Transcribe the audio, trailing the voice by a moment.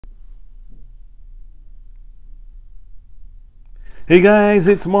Hey guys,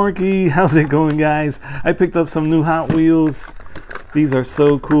 it's Marky. How's it going, guys? I picked up some new Hot Wheels. These are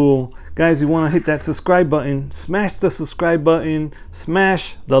so cool. Guys, you want to hit that subscribe button, smash the subscribe button,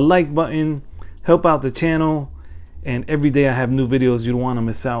 smash the like button, help out the channel. And every day I have new videos. You don't want to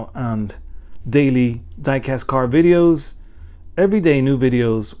miss out on daily diecast car videos. Every day new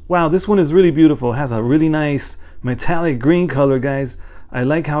videos. Wow, this one is really beautiful. It has a really nice metallic green color, guys. I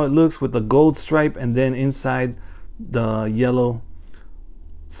like how it looks with the gold stripe and then inside the yellow.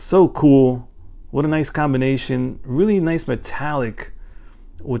 So cool. What a nice combination. Really nice metallic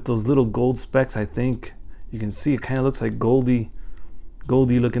with those little gold specks. I think you can see it kind of looks like Goldie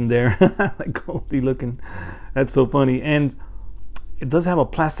looking there. Like Goldie looking. That's so funny. And it does have a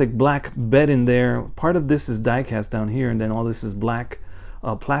plastic black bed in there. Part of this is die cast down here, and then all this is black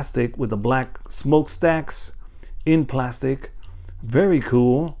plastic with the black smokestacks in plastic. Very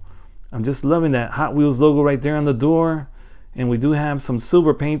cool. I'm just loving that Hot Wheels logo right there on the door. And we do have some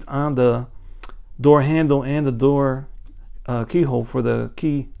silver paint on the door handle and the door keyhole for the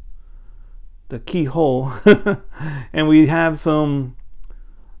keyhole. And we have some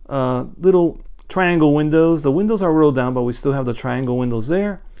little triangle windows. The windows are rolled down, but we still have the triangle windows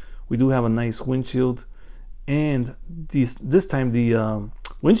there. We do have a nice windshield, and this time the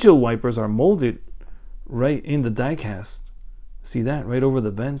windshield wipers are molded right in the die cast. See that right over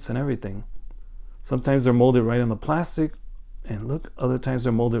the vents and everything. Sometimes they're molded right on the plastic, and look, other times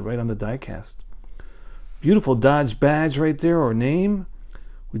they're molded right on the die cast. Beautiful Dodge badge right there, or name.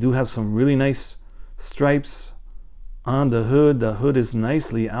 We do have some really nice stripes on the hood. The hood is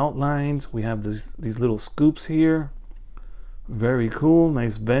nicely outlined. We have these little scoops here. Very cool.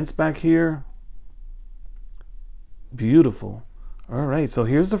 Nice vents back here. Beautiful. All right, so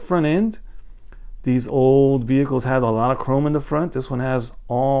here's the front end. These old vehicles had a lot of chrome in the front. This one has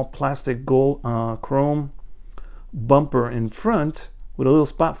all plastic gold chrome bumper in front with a little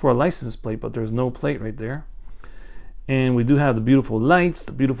spot for a license plate, but there's no plate right there. And we do have the beautiful lights,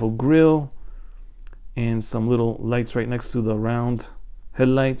 the beautiful grille, and some little lights right next to the round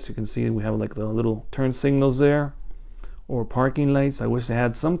headlights. You can see we have like the little turn signals there, or parking lights. I wish they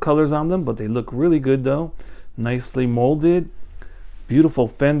had some colors on them, but they look really good though. Nicely molded. Beautiful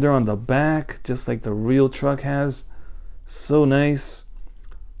fender on the back, just like the real truck has. So nice.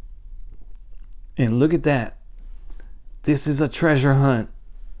 And look at that. This is a treasure hunt.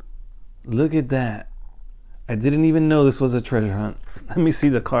 Look at that. I didn't even know this was a treasure hunt. Let me see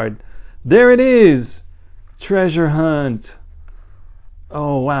the card. There it is. Treasure hunt.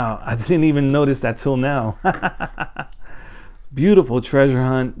 Oh, wow. I didn't even notice that till now. Beautiful treasure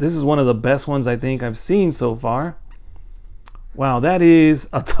hunt. This is one of the best ones I think I've seen so far. Wow, that is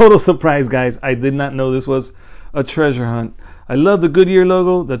a total surprise, guys. I did not know this was a treasure hunt. I love the Goodyear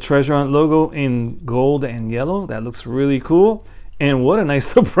logo, the treasure hunt logo in gold and yellow. That looks really cool. And what a nice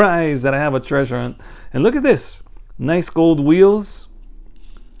surprise that I have a treasure hunt. And look at this. Nice gold wheels.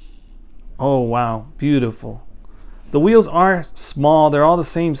 Oh, wow. Beautiful. The wheels are small. They're all the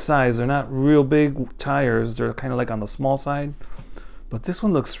same size. They're not real big tires. They're kind of like on the small side. But this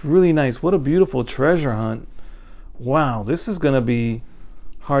one looks really nice. What a beautiful treasure hunt. Wow, this is going to be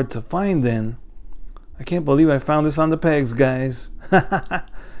hard to find then. I can't believe I found this on the pegs, guys.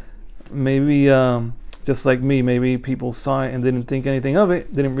 Maybe just like me, maybe people saw it and didn't think anything of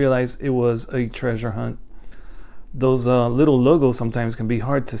it, didn't realize it was a treasure hunt. Those little logos sometimes can be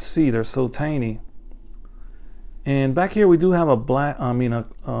hard to see. They're so tiny. And back here we do have a black,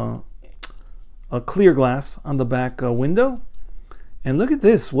 a clear glass on the back window. And look at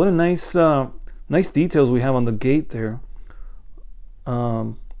this. What a nice nice details we have on the gate there.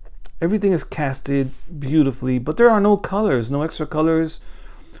 Everything is casted beautifully, but there are no colors, no extra colors,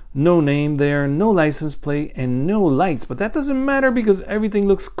 no name there, no license plate, and no lights. But that doesn't matter because everything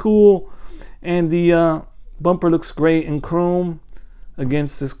looks cool, and the bumper looks great in chrome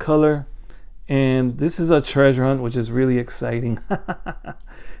against this color. And this is a treasure hunt, which is really exciting.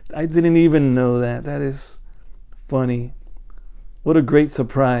 I didn't even know that. That is funny. What a great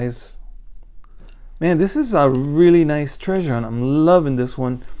surprise. Man, this is a really nice treasure hunt. I'm loving this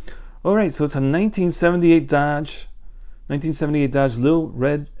one. All right, so it's a 1978 Dodge Little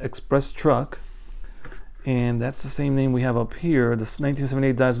Red Express truck. And that's the same name we have up here, this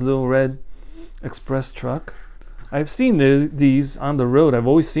 1978 Dodge Little Red Express truck. I've seen these on the road. I've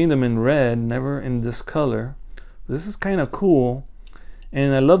always seen them in red, never in this color. This is kind of cool.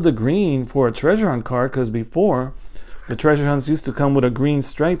 And I love the green for a treasure hunt car, because before, the treasure hunts used to come with a green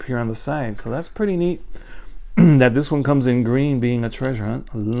stripe here on the side. So that's pretty neat that this one comes in green, being a treasure hunt.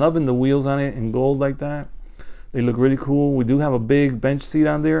 I'm loving the wheels on it in gold like that. They look really cool. We do have a big bench seat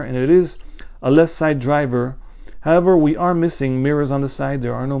on there, and it is a left side driver However, we are missing mirrors on the side.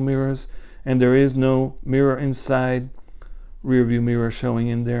 There are no mirrors, and there is no mirror inside, rear view mirror showing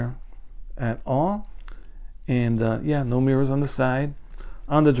in there at all. And yeah, no mirrors on the side.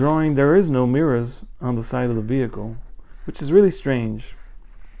 On the drawing, there is no mirrors on the side of the vehicle, which is really strange.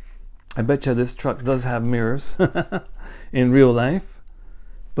 I bet you this truck does have mirrors in real life.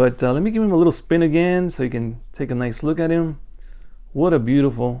 But let me give him a little spin again so you can take a nice look at him. What a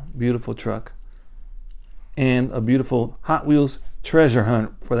beautiful, beautiful truck. And a beautiful Hot Wheels treasure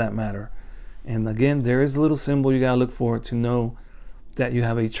hunt, for that matter. And again, there is a little symbol you gotta look for to know that you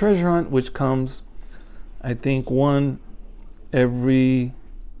have a treasure hunt, which comes, I think, one every,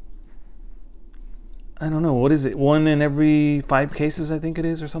 I don't know, what is it? One in every 5 cases, I think it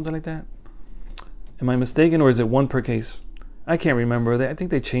is, or something like that. Am I mistaken, or is it 1 per case? I can't remember. I think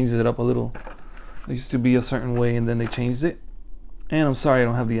they changed it up a little. It used to be a certain way, and then they changed it. And I'm sorry I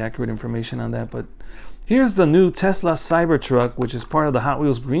don't have the accurate information on that, but here's the new Tesla Cybertruck, which is part of the Hot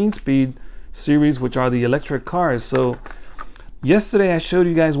Wheels Green Speed series, which are the electric cars. So yesterday I showed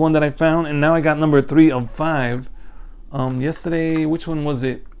you guys one that I found, and now I got number 3 of 5. Yesterday, which one was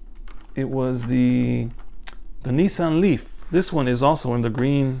it? It was the Nissan Leaf. This one is also in the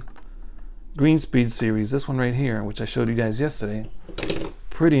Green Speed series. This one right here, which I showed you guys yesterday.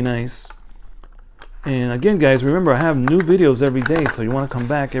 Pretty nice. And again, guys, remember I have new videos every day, so you want to come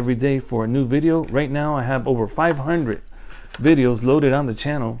back every day for a new video. Right now I have over 500 videos loaded on the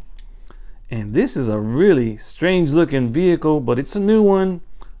channel, and this is a really strange looking vehicle, but it's a new one,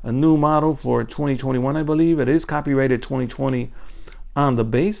 a new model for 2021, I believe. It is copyrighted 2020 on the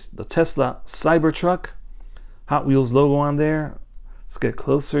base, the Tesla Cybertruck, Hot Wheels logo on there. Let's get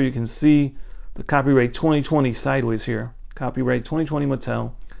closer. You can see the copyright 2020 sideways here. Copyright 2020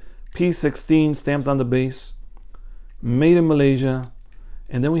 Mattel. P16 stamped on the base, made in Malaysia.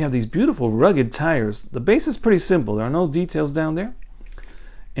 And then we have these beautiful rugged tires. The base is pretty simple. There are no details down there.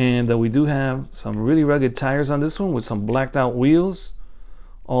 And we do have some really rugged tires on this one with some blacked out wheels.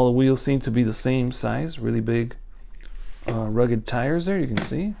 All the wheels seem to be the same size, really big rugged tires there, you can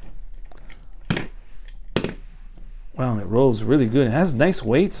see. Wow, it rolls really good. It has nice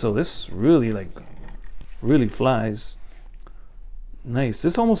weight, so this really flies. Nice.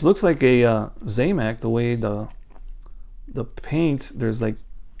 This almost looks like a Zamac, the way the paint, there's like,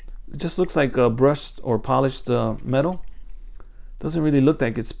 it just looks like a brushed or polished metal. Doesn't really look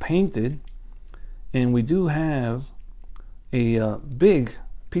like it's painted. And we do have a big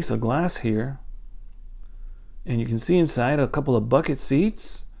piece of glass here, and you can see inside a couple of bucket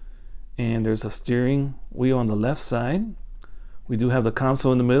seats, and there's a steering wheel on the left side. We do have the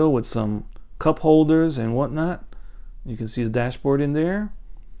console in the middle with some cup holders and whatnot. You can see the dashboard in there.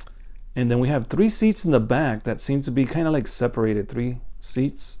 And then we have 3 seats in the back that seem to be kind of like separated, 3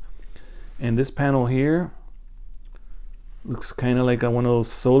 seats. And this panel here looks kind of like one of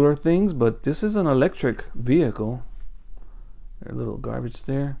those solar things, but this is an electric vehicle. There's a little garbage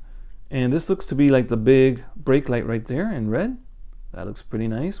there. And this looks to be like the big brake light right there in red. That looks pretty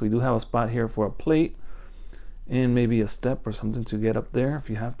nice. We do have a spot here for a plate and maybe a step or something to get up there if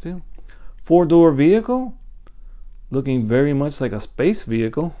you have to. 4-door vehicle, looking very much like a space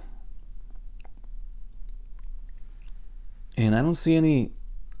vehicle. And I don't see any,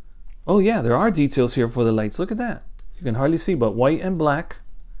 oh yeah, there are details here for the lights. Look at that. You can hardly see, but white and black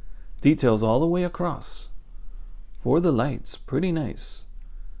details all the way across for the lights. Pretty nice.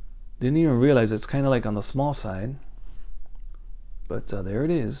 Didn't even realize it's kind of like on the small side, but there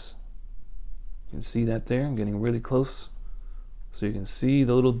it is. You can see that there. I'm getting really close so you can see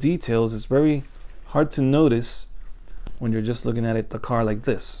the little details. It's very hard to notice when you're just looking at it, the car like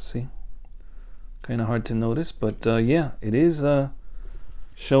this. See, kind of hard to notice, but yeah, it is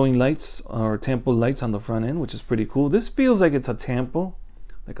showing lights or tampo lights on the front end, which is pretty cool. This feels like it's a tampo,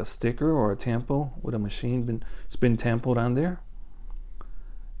 like a sticker or a tampo with a machine it's been tampoed on there.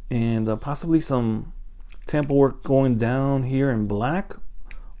 And possibly some tampo work going down here in black,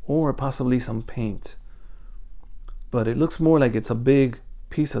 or possibly some paint. But it looks more like it's a big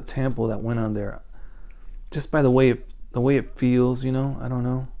piece of tampo that went on there, just by the way it feels, you know. I don't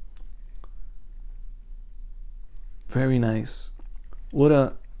know. Very nice. What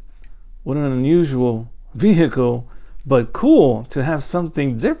an unusual vehicle, but cool to have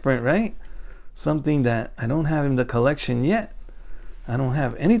something different, right? Something that I don't have in the collection yet. I don't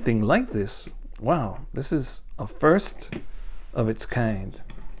have anything like this. Wow, this is a first of its kind.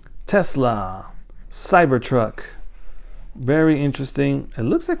 Tesla Cybertruck. Very interesting. It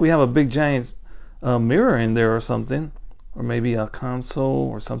looks like we have a big giant mirror in there or something, or maybe a console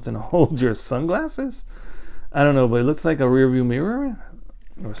or something to hold your sunglasses. I don't know, but it looks like a rear view mirror.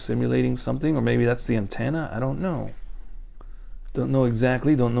 or simulating something, or maybe that's the antenna. I don't know. Don't know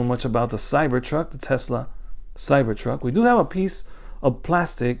exactly. Don't know much about the Cybertruck, the Tesla Cybertruck. We do have a piece of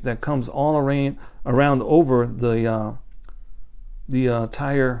plastic that comes all around over the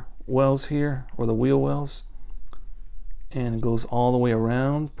tire wells here, or the wheel wells, and it goes all the way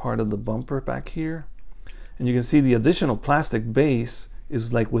around part of the bumper back here. And you can see the additional plastic base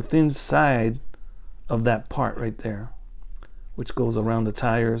is like within inside of that part right there, which goes around the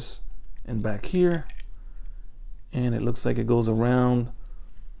tires and back here, and it looks like it goes around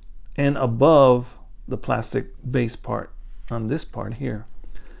and above the plastic base part on this part here.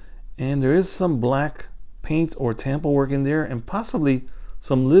 And there is some black paint or tamper work in there, and possibly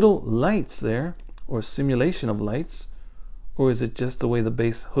some little lights there, or simulation of lights, or is it just the way the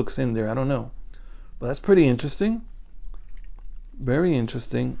base hooks in there? I don't know, but that's pretty interesting. Very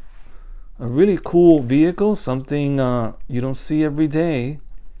interesting. A really cool vehicle, something you don't see every day.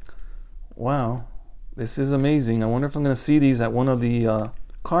 Wow, this is amazing. I wonder if I'm going to see these at one of the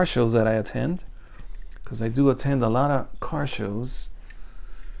car shows that I attend, because I do attend a lot of car shows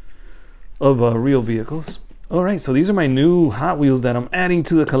of real vehicles. All right, so these are my new Hot Wheels that I'm adding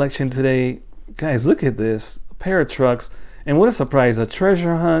to the collection today. Guys, look at this. A pair of trucks, and what a surprise, a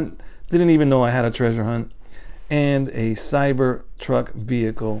treasure hunt. Didn't even know I had a treasure hunt. And a Cybertruck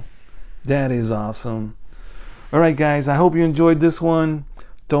vehicle. That is awesome. All right, guys, I hope you enjoyed this one.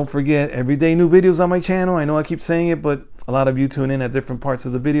 Don't forget, every day new videos on my channel. I know I keep saying it, but a lot of you tune in at different parts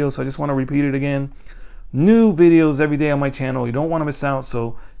of the video, so I just want to repeat it again. New videos every day on my channel. You don't want to miss out,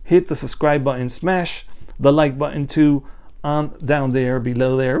 so hit the subscribe button, smash the like button too, on down there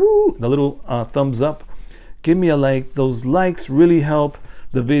below there. Woo, the little thumbs up. Give me a like. Those likes really help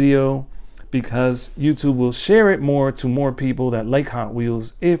the video, because YouTube will share it more to more people that like Hot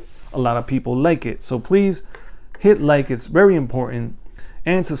Wheels if a lot of people like it. So please hit like, it's very important,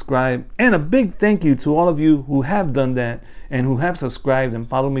 and subscribe. And a big thank you to all of you who have done that and who have subscribed and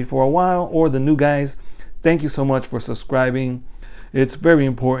followed me for a while, or the new guys. Thank you so much for subscribing. It's very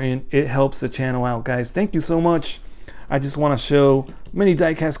important. It helps the channel out, guys. Thank you so much. I just want to show many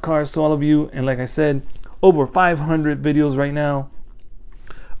diecast cars to all of you, and like I said, over 500 videos right now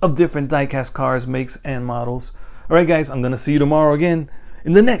of different diecast cars, makes and models. All right, guys, I'm gonna see you tomorrow again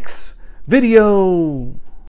in the next video.